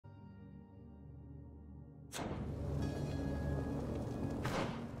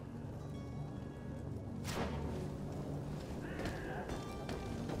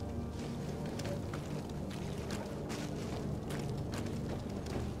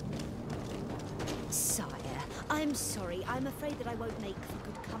Sire, I'm sorry. I'm afraid that I won't make for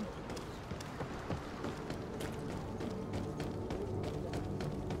good company.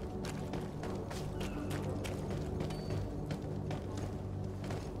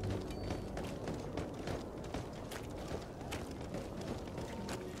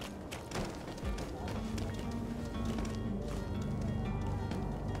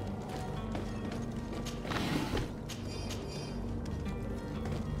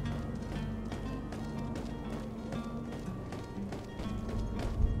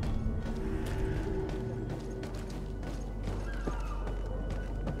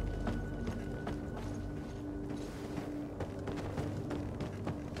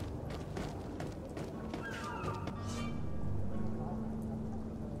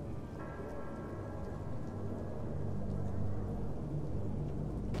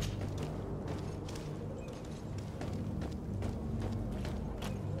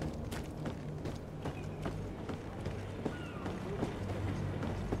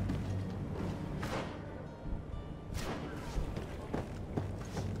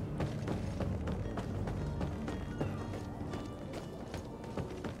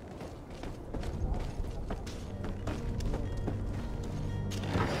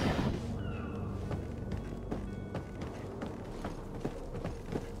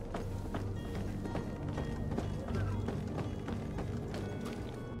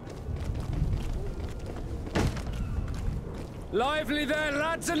 Lively there,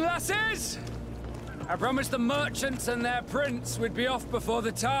 lads and lasses! I promised the merchants and their prince we'd be off before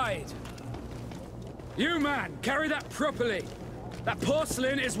the tide. You, man, carry that properly. That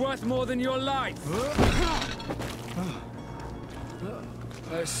porcelain is worth more than your life.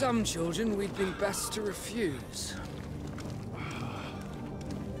 Some children we'd be best to refuse.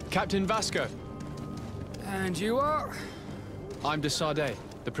 Captain Vasco. And you are? I'm de Sade,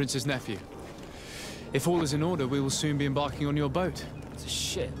 the prince's nephew. If all is in order, we will soon be embarking on your boat. It's a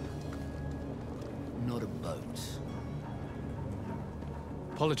ship, not a boat.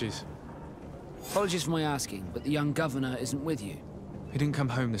 Apologies. Apologies for my asking, but the young governor isn't with you. He didn't come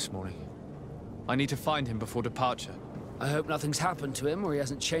home this morning. I need to find him before departure. I hope nothing's happened to him or he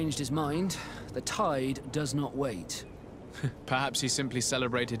hasn't changed his mind. The tide does not wait. Perhaps he simply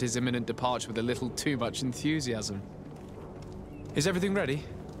celebrated his imminent departure with a little too much enthusiasm. Is everything ready?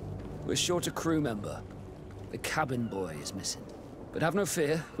 We're short a crew member. The cabin boy is missing. But have no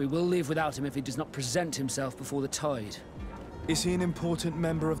fear, we will leave without him if he does not present himself before the tide. Is he an important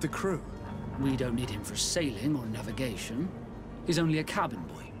member of the crew? We don't need him for sailing or navigation. He's only a cabin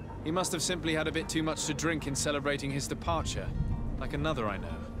boy. He must have simply had a bit too much to drink in celebrating his departure. Like another I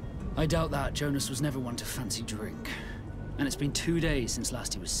know. I doubt that. Jonas was never one to fancy drink. And it's been 2 days since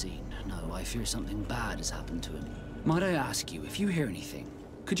last he was seen. No, I fear something bad has happened to him. Might I ask you, if you hear anything,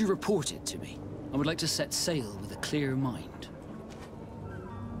 could you report it to me? I would like to set sail with a clear mind.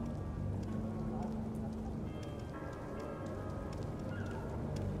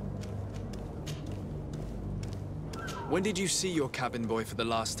 When did you see your cabin boy for the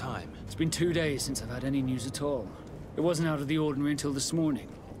last time? It's been 2 days since I've had any news at all. It wasn't out of the ordinary until this morning.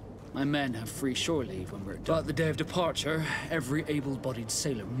 My men have free shore leave when we're done. But the day of departure, every able-bodied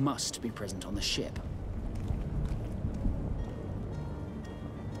sailor must be present on the ship.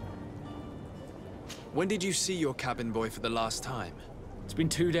 When did you see your cabin boy for the last time? It's been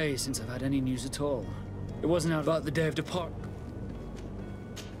 2 days since I've had any news at all. It wasn't out about the day of departure.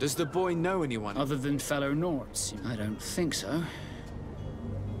 Does the boy know anyone? Other than fellow Nords? I don't think so.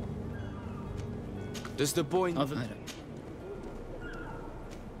 Does the boy... I don't...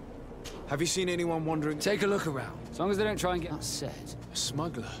 Have you seen anyone wandering... Take a look around. As long as they don't try and get that said. A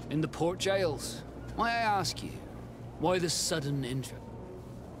smuggler? In the port jails. May I ask you, why the sudden interest?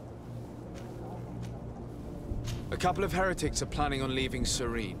 A couple of heretics are planning on leaving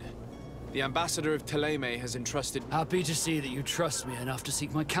Serene. The ambassador of Ptolemy has entrusted... Happy to see that you trust me enough to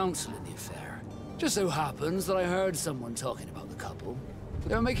seek my counsel in the affair. Just so happens that I heard someone talking about the couple.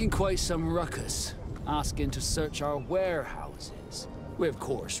 They were making quite some ruckus, asking to search our warehouses. We, of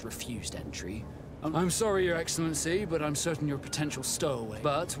course, refused entry. I'm sorry, Your Excellency, but I'm certain you're potential stowaway.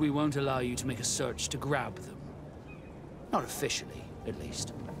 But we won't allow you to make a search to grab them. Not officially, at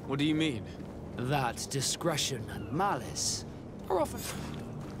least. What do you mean? That discretion and malice are often...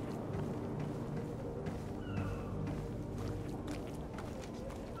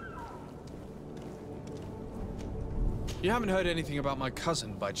 You haven't heard anything about my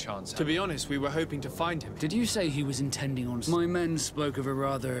cousin, by chance? To be honest, we were hoping to find him. Did you say he was intending on... My men spoke of a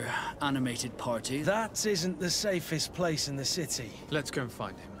rather animated party. That isn't the safest place in the city. Let's go and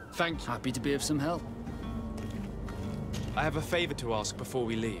find him. Thank you. Happy to be of some help. I have a favor to ask before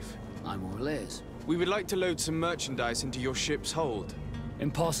we leave. I'm all ears. We would like to load some merchandise into your ship's hold.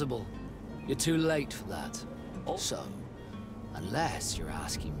 Impossible. You're too late for that. Also, unless you're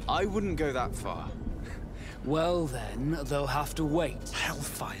asking me. I wouldn't go that far. Well then, they'll have to wait.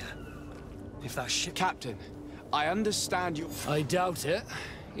 Hellfire. If that ship... Captain, I understand you... I doubt it.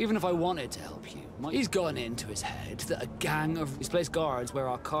 Even if I wanted to help you. He's gotten it into his head that a gang of... He's placed guards where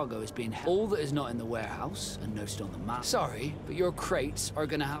our cargo is being held. All that is not in the warehouse and noted on the map. Sorry, but your crates are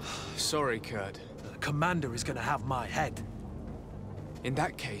gonna have... Sorry, Kurt. The commander is gonna have my head. In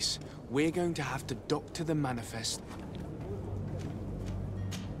that case, we're going to have to doctor the manifest.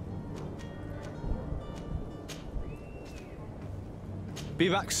 Be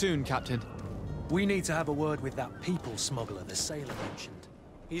back soon, Captain. We need to have a word with that people smuggler the sailor mentioned.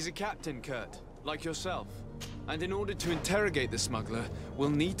 He's a captain, Kurt, like yourself. And in order to interrogate the smuggler, we'll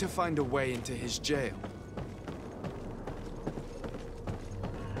need to find a way into his jail.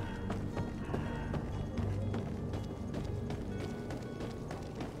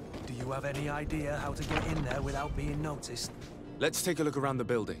 Do you have any idea how to get in there without being noticed? Let's take a look around the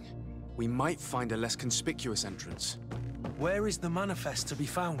building. We might find a less conspicuous entrance. Where is the manifest to be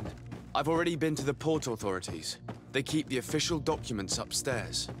found? I've already been to the port authorities. They keep the official documents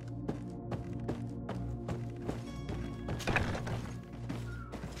upstairs.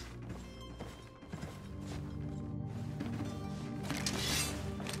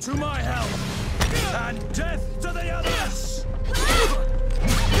 To my help! And death to the others!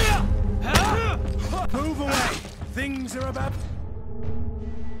 Move away! Things are about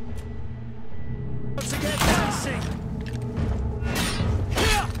to get dicey!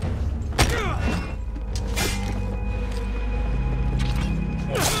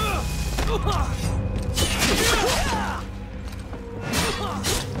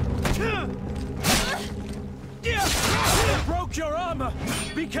 Broke your armor!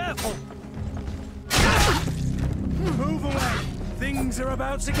 Be careful! Move away! Things are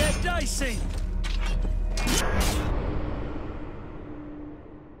about to get dicey!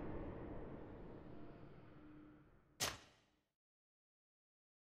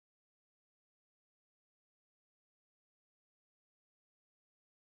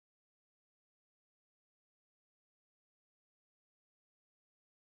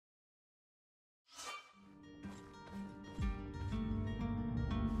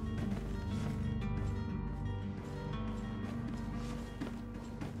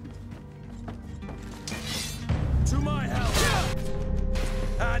 To my help!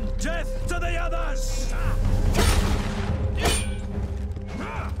 And death to the others!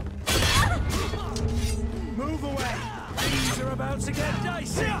 Move away! Things are about to get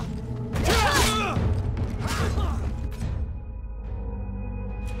dicey!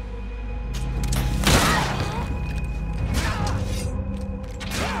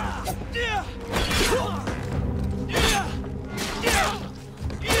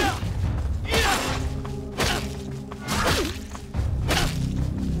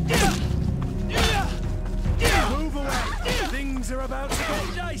 Move away! Things are about to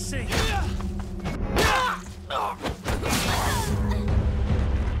get dicey!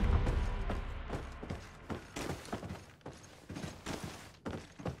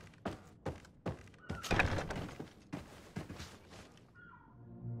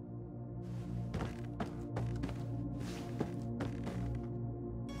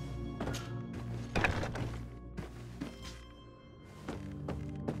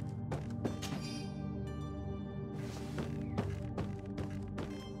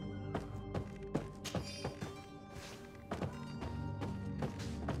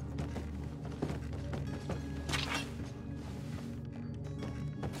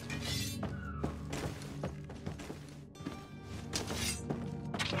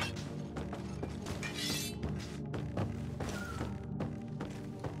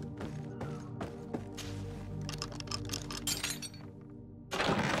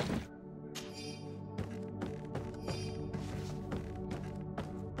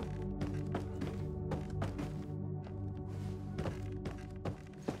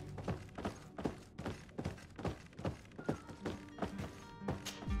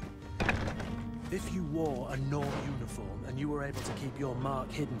 If you wore a Norm uniform and you were able to keep your mark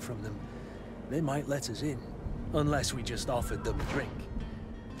hidden from them, they might let us in. Unless we just offered them a drink.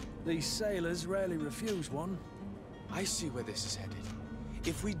 These sailors rarely refuse one. I see where this is headed.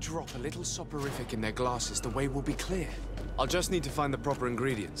 If we drop a little soporific in their glasses, the way will be clear. I'll just need to find the proper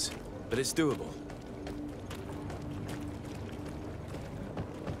ingredients, but it's doable.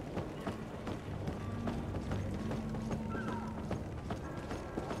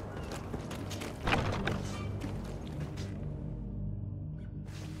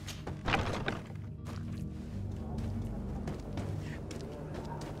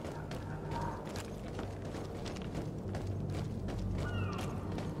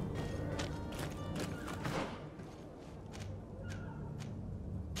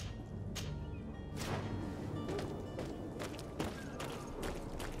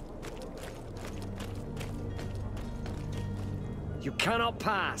 You cannot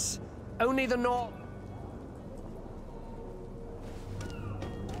pass. Only the north...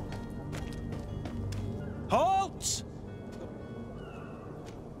 Halt!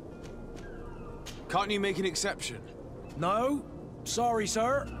 Can't you make an exception? No. Sorry,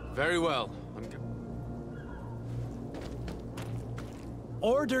 sir. Very well.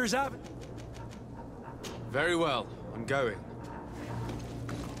 Orders have... Very well. I'm going.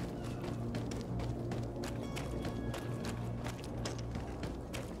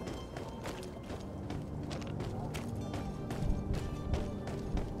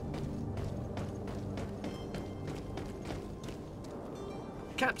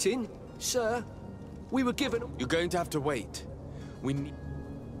 Captain, sir, we were given... You're going to have to wait. We need...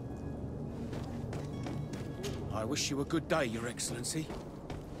 I wish you a good day, Your Excellency.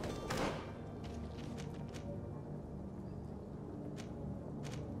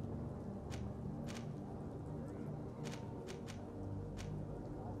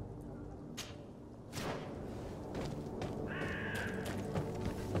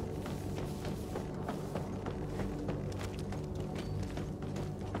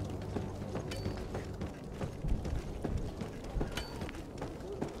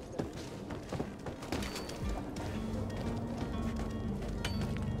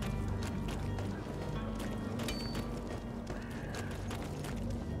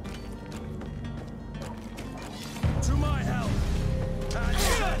 To my help! And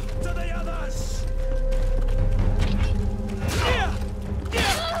death to the others!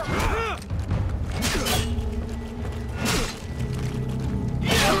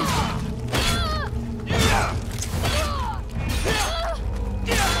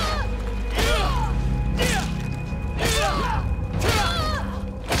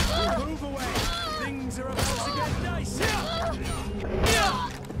 Move away! Things are about to get dicey!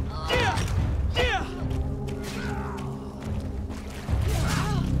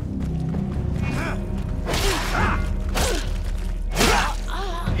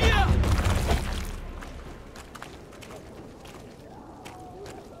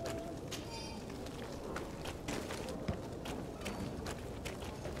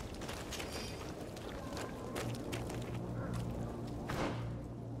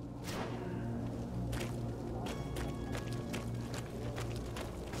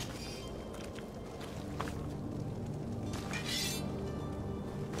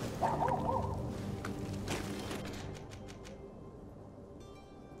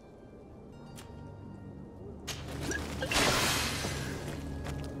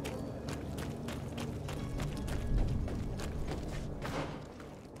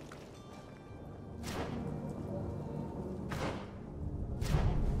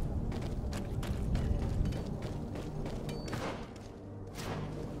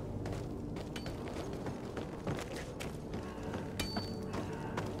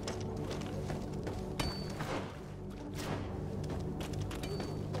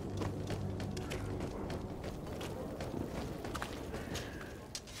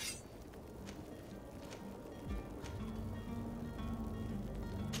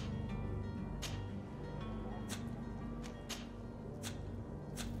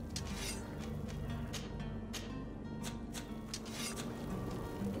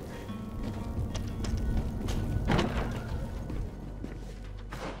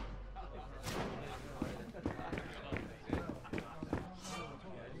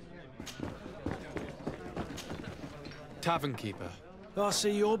 Tavern keeper. I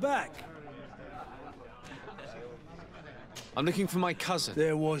see you're back. I'm looking for my cousin.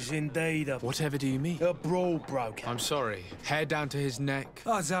 There was indeed a... Whatever do you mean? A brawl broke out. I'm sorry. Hair down to his neck.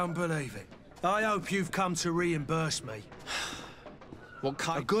 I don't believe it. I hope you've come to reimburse me. What A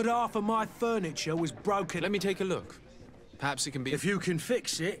kind? good half of my furniture was broken. Let me take a look. Perhaps it can be... If you can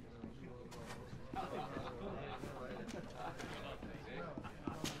fix it.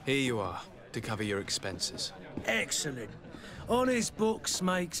 Here you are, to cover your expenses. Excellent. Honest books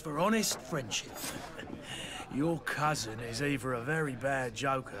makes for honest friendship. Your cousin is either a very bad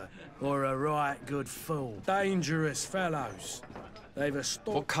joker or a right good fool. Dangerous fellows. They've a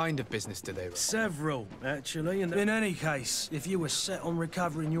stock. What kind of business do they run? Several, actually. And in any case, if you were set on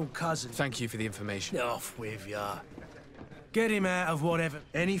recovering your cousin... Thank you for the information. Off with ya. Get him out of whatever.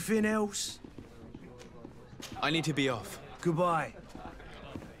 Anything else? I need to be off. Goodbye.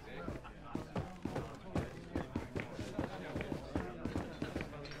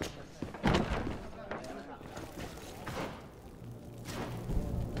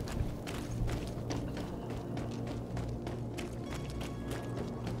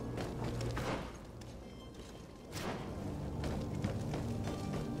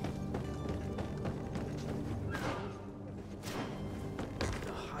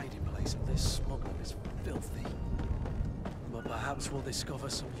 we'll discover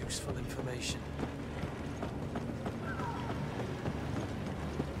some useful information.